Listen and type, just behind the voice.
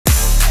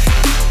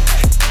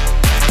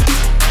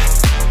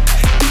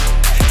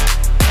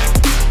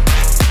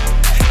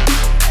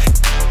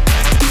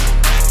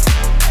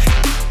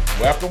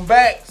Welcome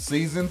back,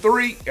 Season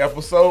 3,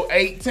 Episode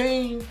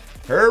 18,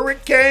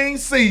 Hurricane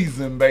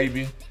Season,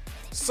 baby.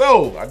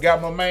 So, I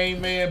got my main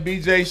man,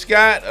 BJ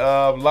Scott.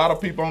 A lot of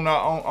people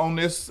on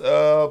this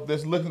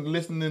that's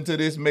listening to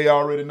this may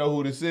already know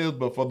who this is,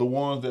 but for the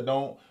ones that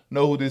don't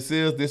know who this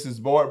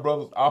is Boyd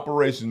Brothers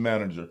Operations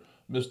Manager,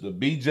 Mr.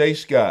 BJ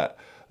Scott.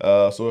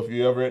 So if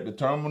you're ever at the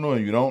terminal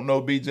and you don't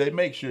know BJ,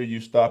 make sure you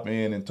stop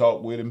in and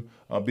talk with him.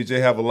 BJ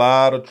have a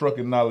lot of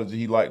trucking knowledge that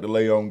he like to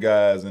lay on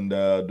guys, and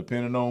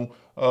depending on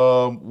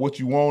what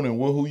you want and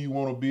who you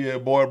want to be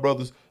at Boyd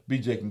Brothers,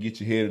 BJ can get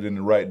you headed in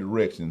the right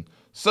direction.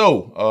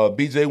 So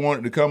BJ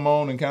wanted to come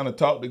on and kind of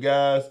talk to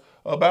guys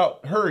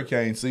about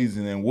hurricane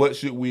season and what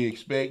should we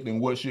expect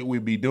and what should we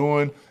be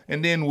doing.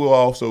 And then we'll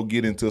also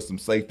get into some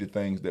safety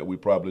things that we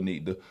probably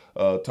need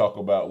to talk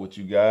about with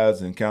you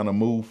guys and kind of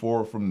move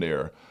forward from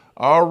there.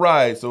 All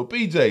right, so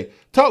BJ,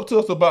 talk to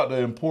us about the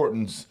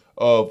importance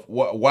of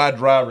why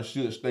drivers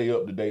should stay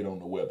up to date on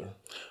the weather.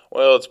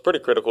 Well, it's pretty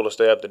critical to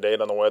stay up to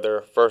date on the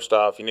weather. First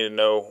off, you need to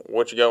know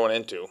what you're going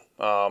into.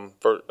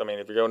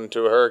 If you're going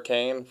into a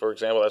hurricane, for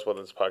example, that's what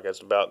this podcast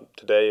is about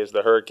today is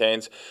the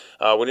hurricanes.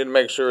 We need to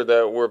make sure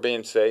that we're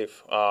being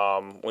safe.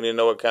 We need to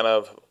know what kind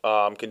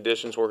of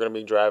conditions we're going to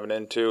be driving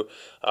into.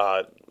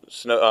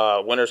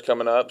 Winter's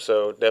coming up,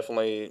 so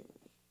definitely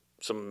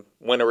some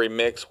wintry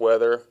mix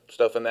weather,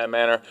 stuff in that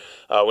manner.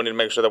 We need to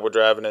make sure that we're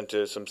driving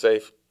into some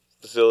safe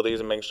facilities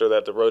and making sure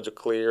that the roads are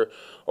clear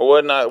or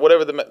whatnot,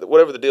 whatever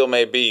the deal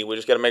may be. We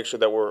just got to make sure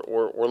that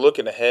we're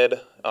looking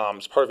ahead.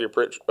 It's part of your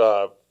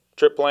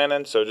trip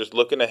planning, so just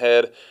looking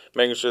ahead,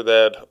 making sure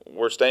that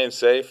we're staying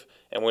safe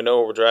and we know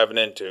what we're driving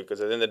into,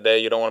 because at the end of the day,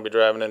 you don't want to be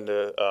driving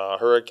into a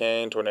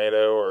hurricane,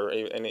 tornado, or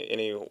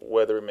any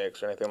weather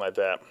mix or anything like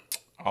that.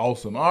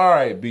 Awesome. All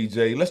right,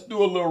 BJ, let's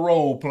do a little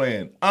role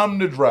playing. I'm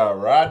the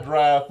driver. I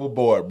drive for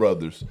Boyd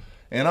Brothers.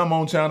 And I'm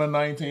on Channel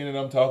 19 and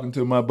I'm talking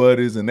to my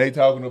buddies and they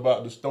talking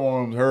about the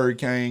storms,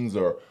 hurricanes,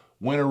 or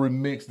winter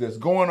mix that's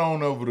going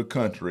on over the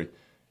country.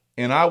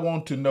 And I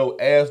want to know,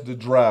 as the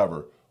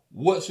driver,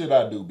 what should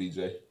I do,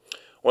 BJ?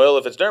 Well,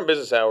 if it's during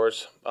business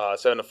hours,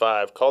 7 to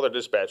 5, call their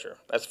dispatcher.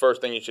 That's the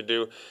first thing you should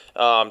do.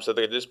 So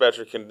the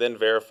dispatcher can then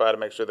verify to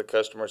make sure the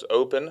customer's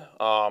open.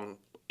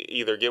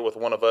 Either get with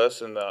one of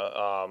us in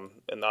the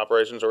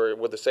operations or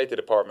with the safety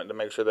department to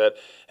make sure that,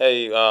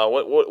 hey,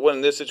 what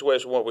in this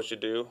situation, what we should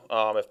do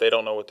if they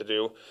don't know what to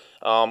do.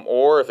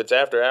 Or if it's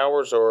after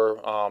hours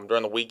or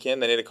during the weekend,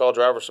 they need to call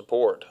driver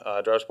support.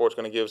 Driver support's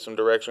going to give some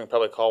direction,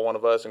 probably call one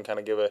of us and kind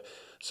of give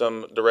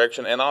some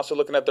direction. And also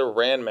looking at their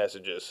RAN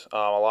messages. A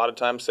lot of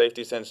times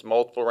safety sends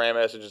multiple RAN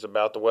messages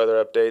about the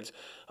weather updates,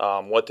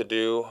 what to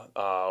do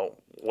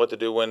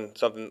when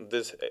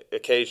this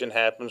occasion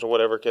happens or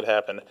whatever could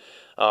happen.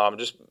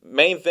 Just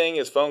main thing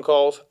is phone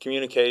calls,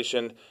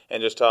 communication,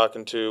 and just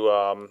talking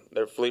to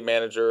their fleet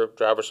manager,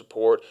 driver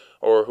support,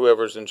 or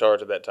whoever's in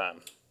charge at that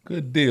time.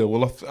 Good deal.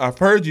 Well, I've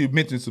heard you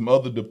mention some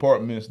other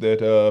departments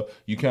that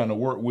you kind of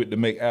work with to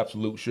make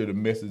absolute sure the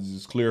message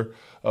is clear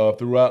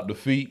throughout the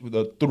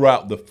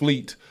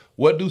fleet.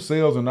 What do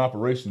sales and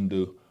operations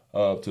do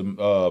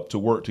to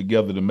work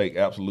together to make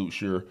absolute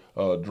sure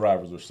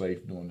drivers are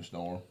safe during the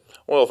storm?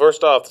 Well,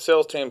 first off, the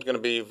sales team is going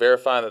to be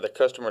verifying that the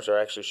customers are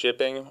actually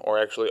shipping or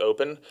actually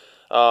open.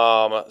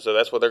 So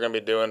that's what they're going to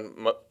be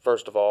doing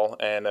first of all.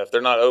 And if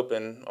they're not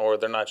open or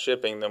they're not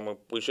shipping, then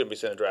we shouldn't be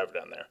sending a driver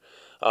down there.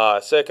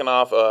 Second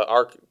off,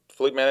 our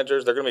fleet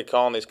managers, they're going to be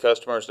calling these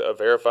customers to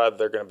verify that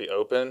they're going to be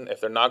open.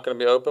 If they're not going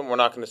to be open, we're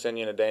not going to send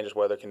you in a dangerous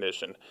weather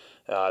condition.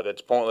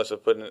 That's pointless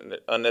of putting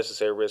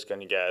unnecessary risk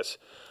on you guys.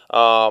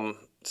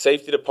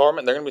 Safety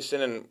department, they're going to be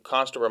sending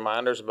constant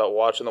reminders about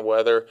watching the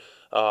weather,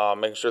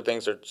 making sure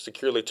things are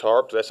securely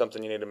tarped. That's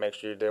something you need to make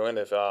sure you're doing.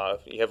 If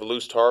you have a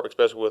loose tarp,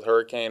 especially with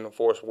hurricane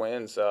force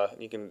winds,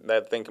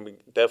 that thing can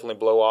definitely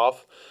blow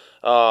off.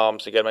 So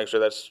you got to make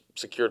sure that's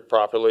secured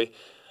properly.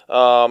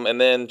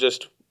 And then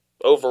just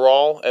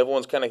overall,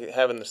 everyone's kind of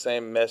having the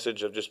same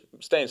message of just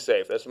staying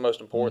safe. That's the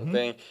most important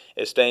thing,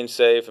 is staying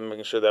safe and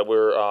making sure that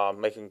we're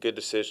making good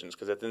decisions,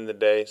 because at the end of the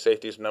day,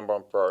 safety is number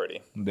one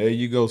priority. There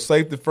you go.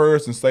 Safety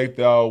first and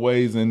safety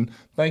always. And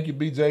thank you,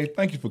 BJ.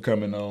 Thank you for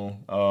coming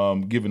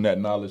on, giving that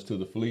knowledge to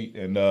the fleet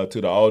and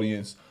to the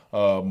audience.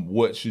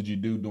 What should you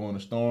do during a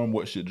storm?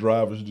 What should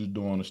drivers do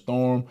during a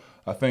storm?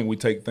 I think we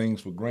take things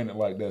for granted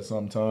like that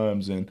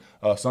sometimes, and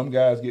some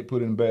guys get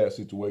put in bad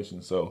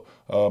situations. So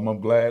I'm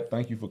glad.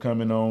 Thank you for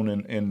coming on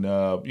and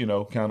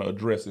kind of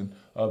addressing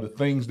the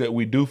things that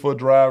we do for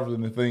drivers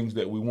and the things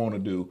that we want to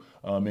do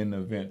in the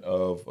event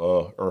of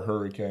a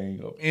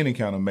hurricane, of any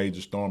kind of major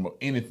storm, or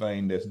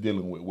anything that's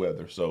dealing with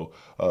weather. So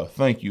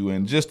thank you.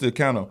 And just to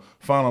kind of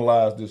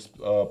finalize this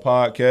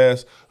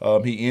podcast,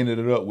 he ended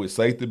it up with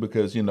safety,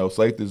 because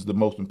safety is the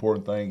most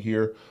important thing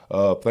here.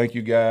 Thank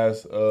you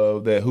guys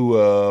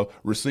who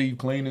received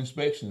clean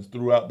inspections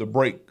throughout the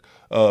break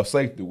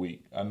safety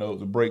week. I know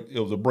it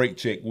was a brake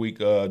check week.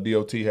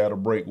 DOT had a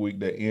brake week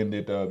that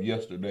ended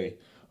yesterday.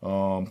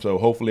 So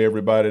hopefully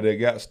everybody that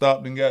got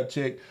stopped and got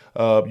checked,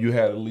 you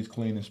had at least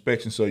clean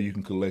inspection so you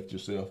can collect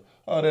yourself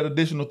that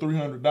additional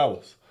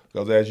 $300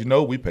 because as you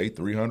know, we pay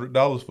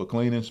 $300 for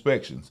clean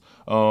inspections.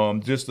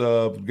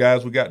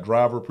 Guys, we got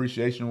Driver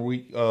Appreciation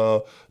Week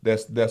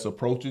that's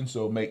approaching,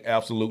 so make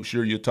absolute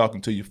sure you're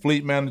talking to your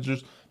fleet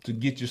managers to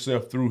get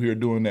yourself through here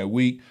during that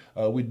week.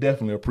 We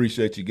definitely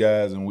appreciate you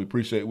guys, and we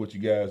appreciate what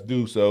you guys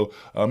do. So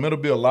it'll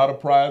be a lot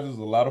of prizes,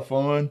 a lot of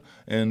fun,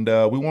 and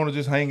we want to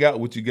just hang out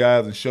with you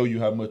guys and show you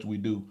how much we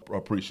do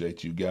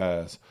appreciate you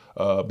guys.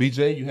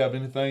 BJ, you have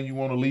anything you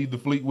want to leave the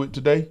fleet with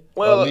today?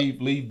 Well,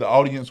 leave the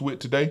audience with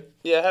today?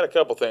 Yeah, I had a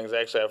couple things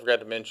actually. I forgot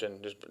to mention.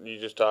 You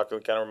just talking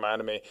kind of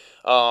reminded me.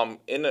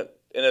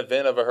 In the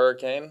event of a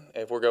hurricane,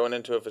 if we're going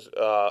into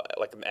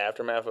like an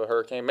aftermath of a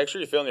hurricane, make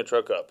sure you're filling your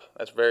truck up.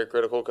 That's very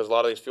critical because a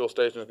lot of these fuel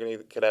stations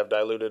could have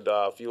diluted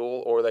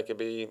fuel, or they could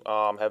be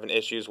having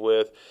issues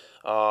with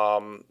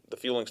the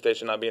fueling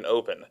station not being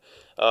open.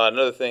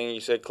 Another thing,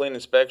 you said clean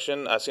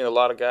inspection. I've seen a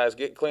lot of guys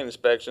get clean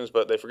inspections,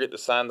 but they forget to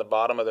sign the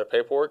bottom of their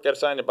paperwork. Got to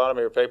sign the bottom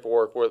of your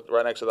paperwork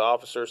right next to the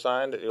officer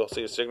signed. You'll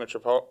see a signature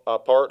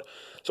part.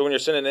 So when you're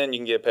sending in, you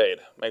can get paid.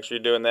 Make sure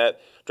you're doing that.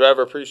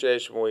 Driver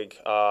Appreciation Week.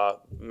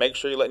 Make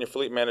sure you're letting your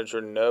fleet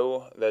manager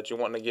know that you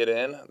want to get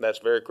in. That's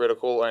very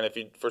critical. And if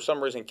you, for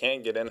some reason,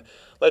 can't get in,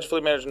 let your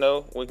fleet manager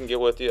know. We can get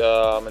with you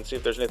and see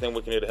if there's anything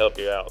we can do to help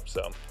you out.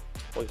 So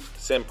we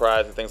send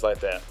prize and things like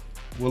that.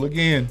 Well,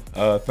 again,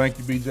 thank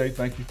you, BJ.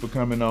 Thank you for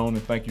coming on,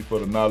 and thank you for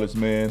the knowledge,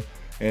 man.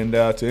 And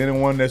to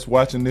anyone that's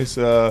watching this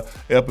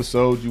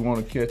episode, you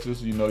want to catch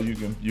us,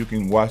 you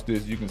can watch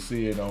this. You can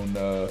see it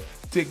on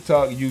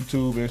TikTok,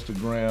 YouTube,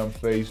 Instagram,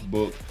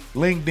 Facebook,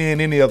 LinkedIn,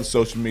 any other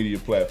social media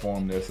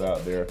platform that's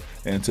out there.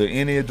 And to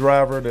any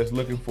driver that's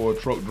looking for a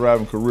truck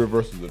driving career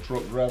versus a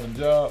truck driving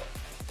job,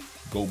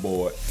 go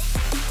board.